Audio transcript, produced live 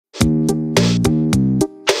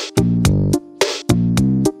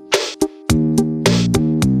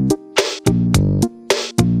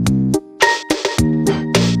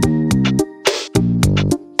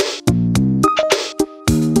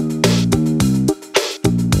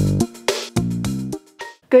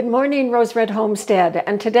Good morning, Rose Red Homestead,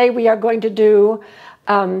 and today we are going to do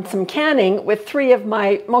some canning with three of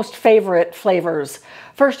my most favorite flavors.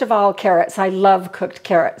 First of all, carrots. I love cooked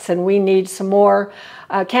carrots, and we need some more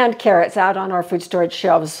canned carrots out on our food storage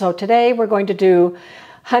shelves. So today we're going to do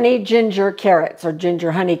honey ginger carrots, or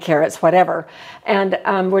ginger honey carrots, whatever. And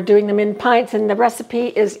we're doing them in pints, and the recipe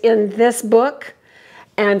is in this book.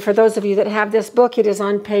 And for those of you that have this book, it is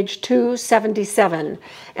on page 277,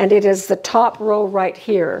 and it is the top row right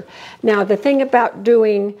here. Now, the thing about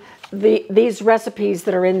doing these recipes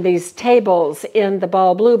that are in these tables in the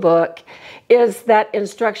Ball Blue book is that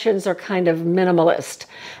instructions are kind of minimalist.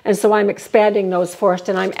 And so I'm expanding those first,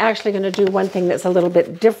 and I'm actually going to do one thing that's a little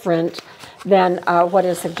bit different than what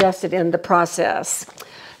is suggested in the process.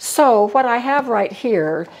 So what I have right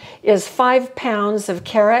here is 5 pounds of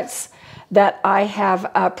carrots that I have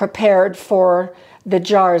prepared for the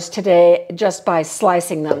jars today just by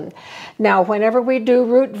slicing them. Now, whenever we do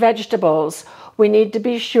root vegetables, we need to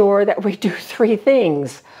be sure that we do 3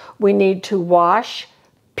 things. We need to wash,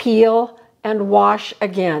 peel, and wash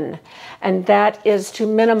again. And that is to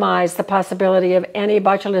minimize the possibility of any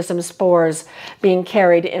botulism spores being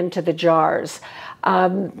carried into the jars.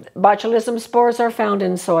 Botulism spores are found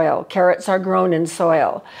in soil. Carrots are grown in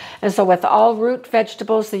soil. And so with all root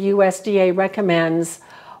vegetables, the USDA recommends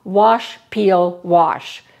wash, peel,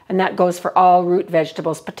 wash. And that goes for all root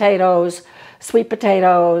vegetables: potatoes, sweet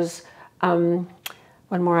potatoes,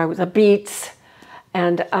 beets,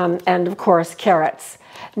 and of course carrots.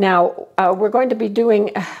 Now, we're going to be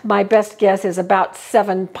doing, my best guess is about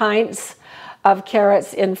 7 pints of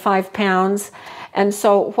carrots in 5 pounds. And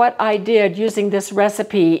so what I did using this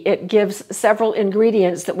recipe, it gives several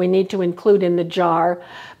ingredients that we need to include in the jar,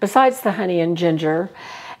 besides the honey and ginger.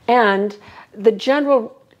 And the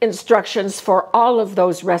general instructions for all of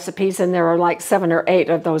those recipes, and there are like 7 or 8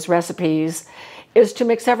 of those recipes, is to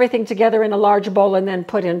mix everything together in a large bowl and then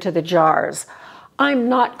put into the jars. I'm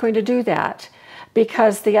not going to do that,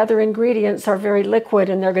 because the other ingredients are very liquid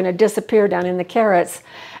and they're going to disappear down in the carrots.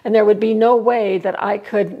 And there would be no way that I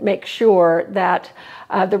could make sure that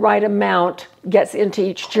the right amount gets into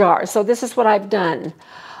each jar. So this is what I've done.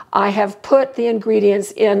 I have put the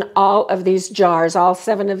ingredients in all of these jars, all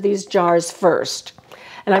 7 of these jars first.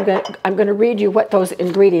 And I'm going to read you what those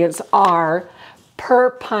ingredients are per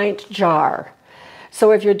pint jar.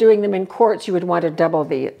 So if you're doing them in quarts, you would want to double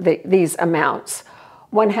these amounts.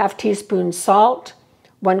 1/2 teaspoon salt,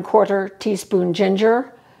 1/4 teaspoon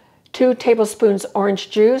ginger, 2 tablespoons orange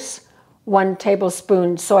juice, 1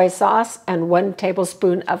 tablespoon soy sauce, and 1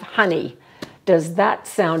 tablespoon of honey. Does that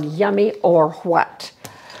sound yummy or what?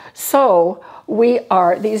 So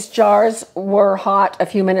these jars were hot a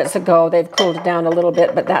few minutes ago. They've cooled down a little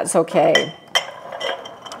bit, but that's okay.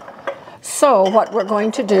 So what we're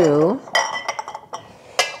going to do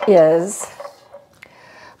is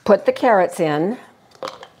put the carrots in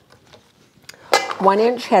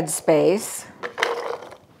 1-inch headspace,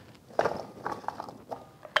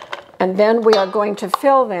 and then we are going to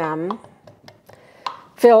fill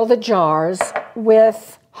the jars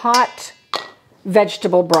with hot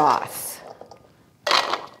vegetable broth.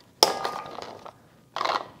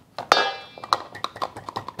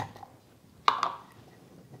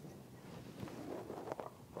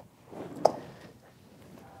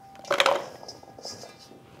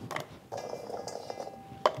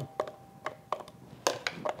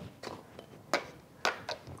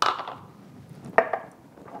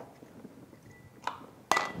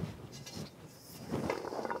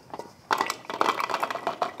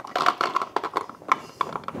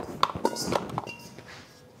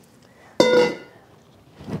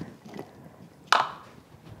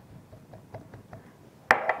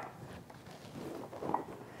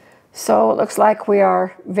 So it looks like we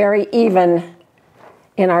are very even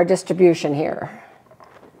in our distribution here.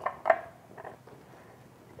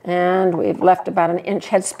 And we've left about 1-inch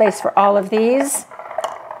headspace for all of these.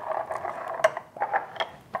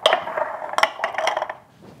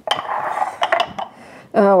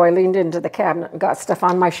 Oh, I leaned into the cabinet and got stuff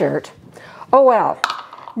on my shirt. Oh well.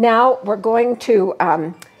 Now we're going to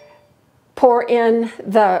pour in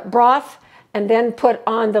the broth and then put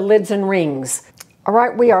on the lids and rings. All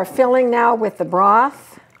right, we are filling now with the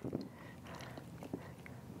broth.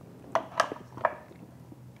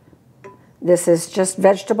 This is just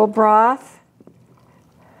vegetable broth.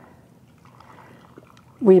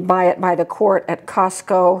 We buy it by the quart at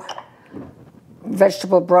Costco.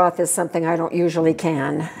 Vegetable broth is something I don't usually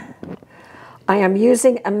can. I am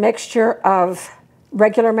using a mixture of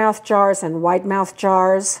regular mouth jars and wide mouth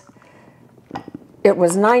jars. It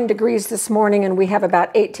was 9 degrees this morning, and we have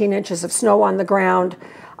about 18 inches of snow on the ground.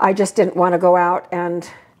 I just didn't want to go out and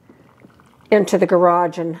into the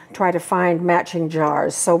garage and try to find matching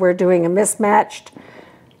jars. So we're doing a mismatched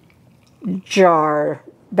jar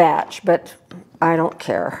batch, but I don't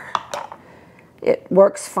care. It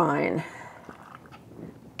works fine.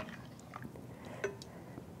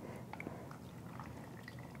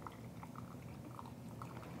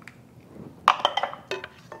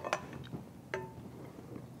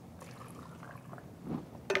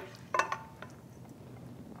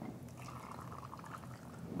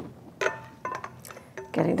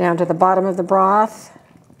 Getting down to the bottom of the broth.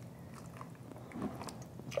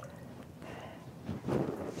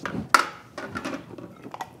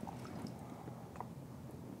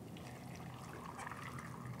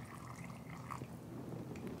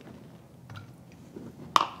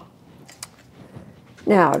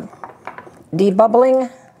 Now, debubbling.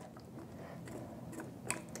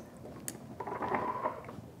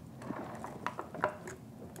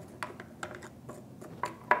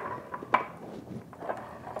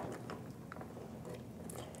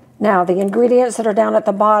 Now, the ingredients that are down at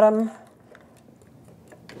the bottom,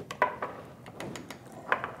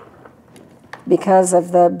 because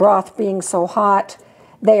of the broth being so hot,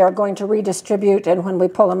 they are going to redistribute, and when we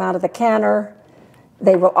pull them out of the canner,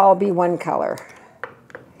 they will all be one color.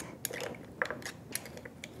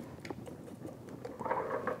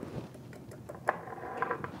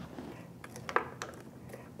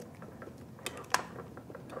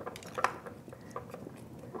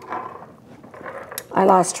 I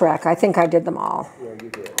lost track. I think I did them all. Yeah, you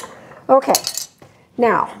did. Okay,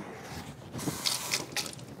 now,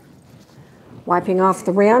 wiping off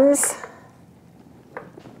the rims.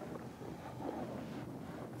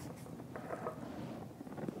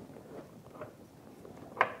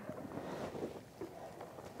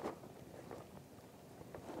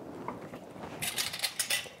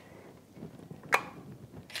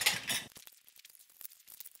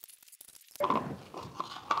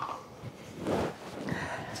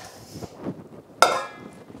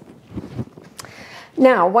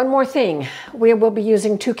 Now, one more thing. We will be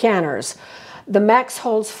using 2 canners. The Max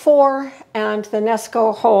holds 4 and the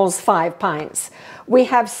Nesco holds 5 pints. We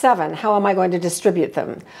have 7. How am I going to distribute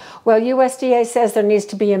them? Well, USDA says there needs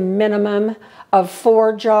to be a minimum of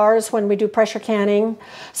 4 jars when we do pressure canning.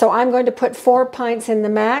 So I'm going to put 4 pints in the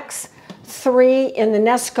Max, 3 in the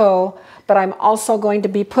Nesco, but I'm also going to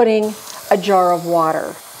be putting a jar of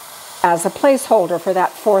water as a placeholder for that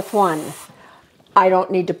 4th one. I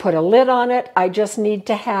don't need to put a lid on it. I just need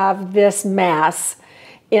to have this mass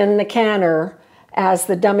in the canner as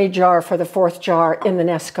the dummy jar for the 4th jar in the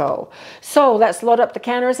Nesco. So let's load up the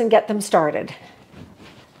canners and get them started.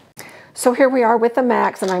 So here we are with the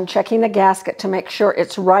Max, and I'm checking the gasket to make sure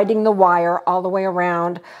it's riding the wire all the way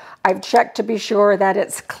around. I've checked to be sure that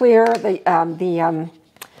it's clear, the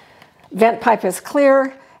vent pipe is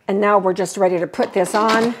clear, and now we're just ready to put this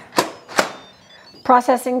on.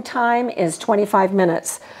 Processing time is 25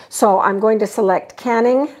 minutes. So I'm going to select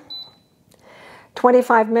canning.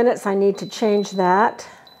 25 minutes, I need to change that.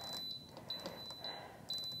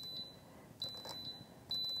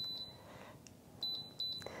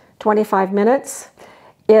 "25 minutes.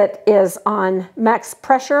 It is on max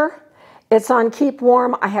pressure. It's on keep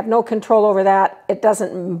warm. I have no control over that. It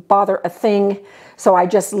doesn't bother a thing, so I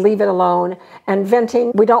just leave it alone. And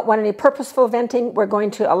venting, we don't want any purposeful venting. We're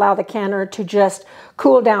going to allow the canner to just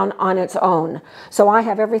cool down on its own. So I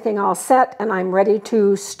have everything all set, and I'm ready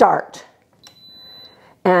to start.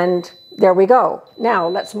 And there we go. Now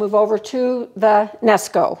let's move over to the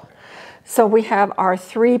Nesco. So we have our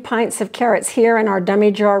 3 pints of carrots here in our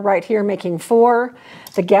dummy jar right here, making 4.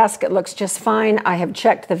 The gasket looks just fine. I have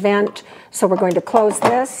checked the vent, so we're going to close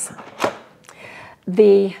this.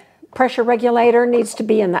 The pressure regulator needs to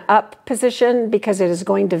be in the up position because it is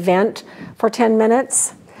going to vent for 10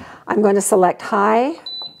 minutes. I'm going to select high,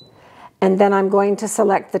 and then I'm going to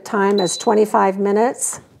select the time as 25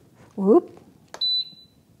 minutes. Whoop.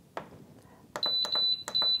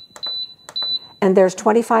 And there's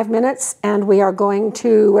 25 minutes, and we are going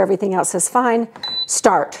to, everything else is fine,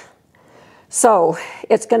 start. So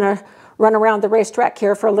it's going to run around the racetrack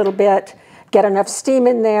here for a little bit, get enough steam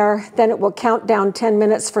in there, then it will count down 10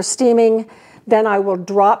 minutes for steaming. Then I will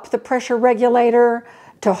drop the pressure regulator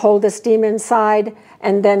to hold the steam inside,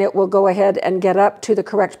 and then it will go ahead and get up to the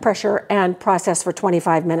correct pressure and process for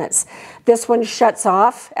 25 minutes. This one shuts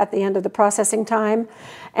off at the end of the processing time,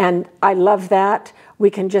 and I love that. We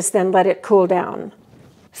can just then let it cool down.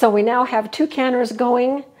 So we now have 2 canners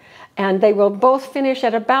going, and they will both finish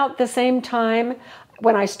at about the same time.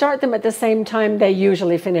 when I start them at the same time, they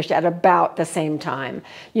usually finish at about the same time.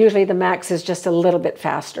 Usually the max is just a little bit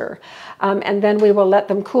faster. And then we will let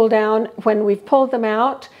them cool down. When we've pulled them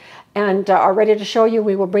out and are ready to show you,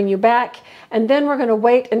 we will bring you back. And then we're going to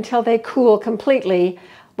wait until they cool completely.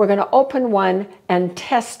 We're going to open one and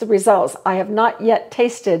test the results. I have not yet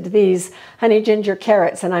tasted these honey ginger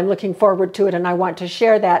carrots, and I'm looking forward to it, and I want to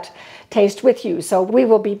share that taste with you. So we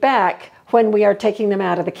will be back when we are taking them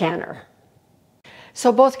out of the canner.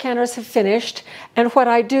 So both canners have finished, and what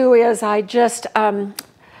I do is I just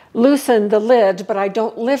loosen the lid, but I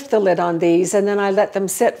don't lift the lid on these, and then I let them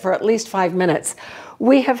sit for at least 5 minutes.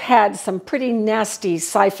 We have had some pretty nasty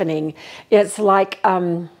siphoning. It's like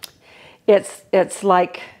it's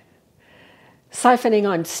like siphoning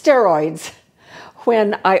on steroids.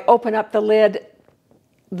 When I open up the lid,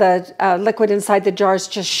 the liquid inside the jars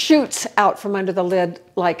just shoots out from under the lid,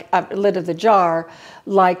 like lid of the jar,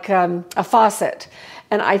 like a faucet.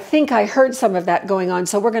 And I think I heard some of that going on,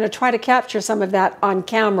 so we're going to try to capture some of that on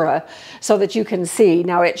camera so that you can see.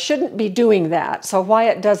 Now, it shouldn't be doing that, so why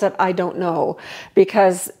it does it, I don't know,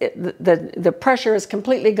 because the pressure is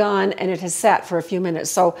completely gone and it has sat for a few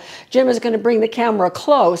minutes. So Jim is going to bring the camera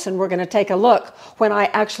close and we're going to take a look when I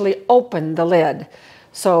actually open the lid.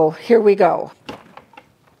 So here we go.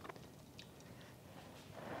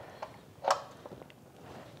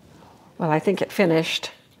 Well, I think it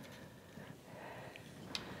finished.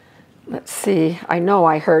 Let's see, I know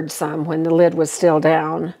I heard some when the lid was still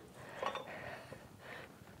down.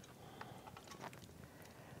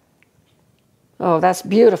 Oh, that's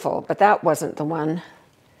beautiful, but that wasn't the one.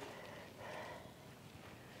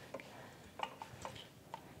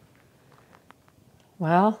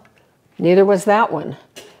 Well, neither was that one.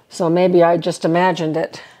 So maybe I just imagined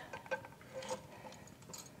it.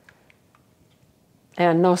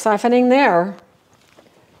 And no siphoning there.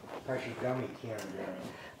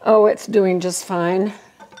 Oh, it's doing just fine.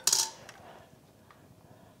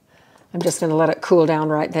 I'm just going to let it cool down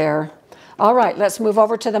right there. All right, let's move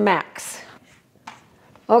over to the max.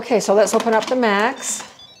 Okay, so let's open up the max.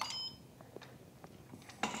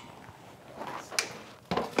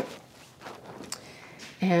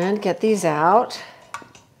 And get these out.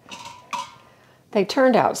 They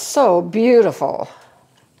turned out so beautiful.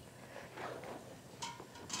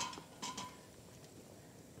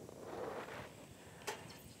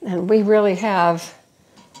 And we really have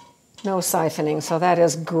no siphoning, so that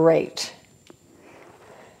is great.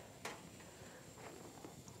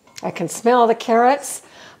 I can smell the carrots.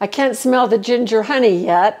 I can't smell the ginger honey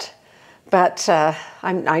yet, but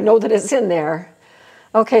I know that it's in there.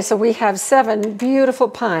 Okay, so we have 7 beautiful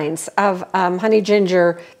pints of honey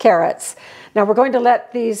ginger carrots. Now we're going to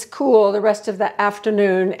let these cool the rest of the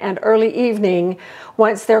afternoon and early evening.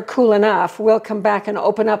 Once they're cool enough, we'll come back and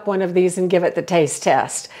open up one of these and give it the taste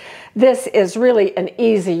test. This is really an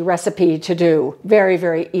easy recipe to do. Very,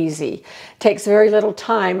 very easy. Takes very little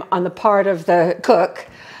time on the part of the cook,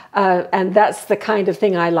 and that's the kind of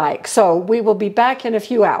thing I like. So we will be back in a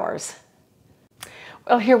few hours.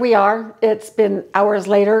 Well, here we are. It's been hours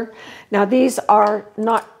later. Now these are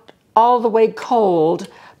not all the way cold,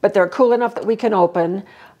 but they're cool enough that we can open.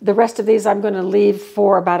 The rest of these I'm going to leave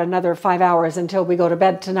for about another 5 hours until we go to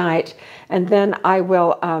bed tonight, and then I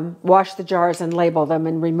will wash the jars and label them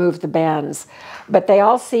and remove the bands. But they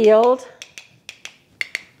all sealed,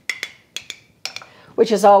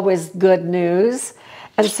 which is always good news.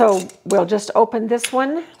 And so we'll just open this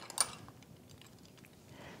one.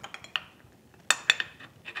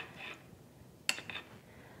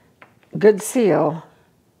 Good seal.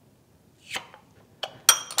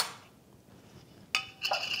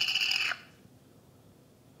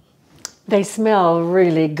 They smell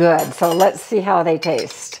really good, so let's see how they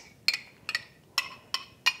taste.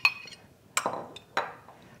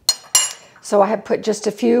 So I have put just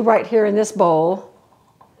a few right here in this bowl,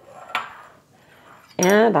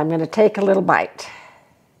 and I'm going to take a little bite.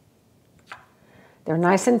 They're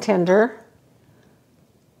nice and tender.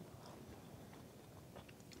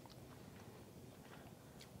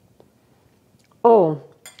 Oh,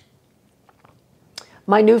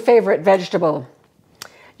 my new favorite vegetable.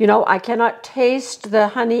 You know, I cannot taste the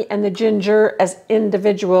honey and the ginger as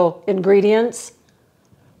individual ingredients.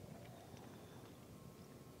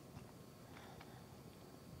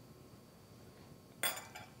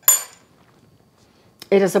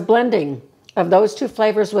 It is a blending of those two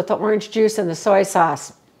flavors with the orange juice and the soy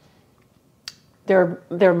sauce.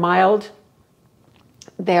 They're mild.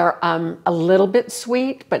 They're a little bit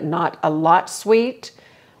sweet, but not a lot sweet.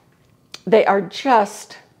 They are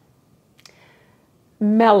just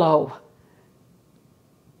mellow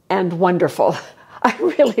and wonderful. I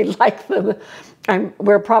really like them.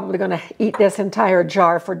 We're probably going to eat this entire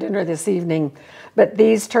jar for dinner this evening, but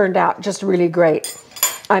these turned out just really great.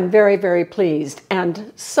 I'm very, very pleased,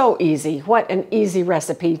 and so easy. What an easy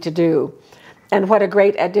recipe to do. And what a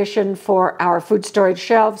great addition for our food storage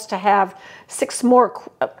shelves to have 6 more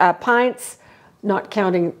pints, not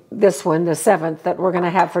counting this one, the 7th, that we're going to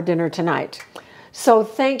have for dinner tonight. So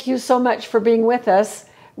thank you so much for being with us.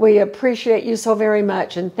 We appreciate you so very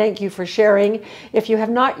much, and thank you for sharing. If you have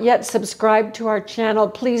not yet subscribed to our channel,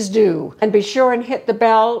 please do. And be sure and hit the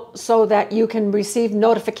bell so that you can receive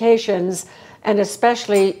notifications. And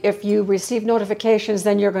especially if you receive notifications,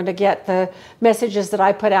 then you're going to get the messages that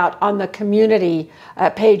I put out on the community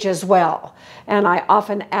page as well. And I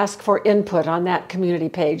often ask for input on that community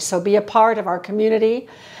page. So be a part of our community,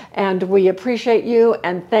 and we appreciate you,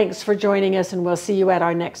 and thanks for joining us, and we'll see you at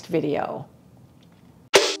our next video.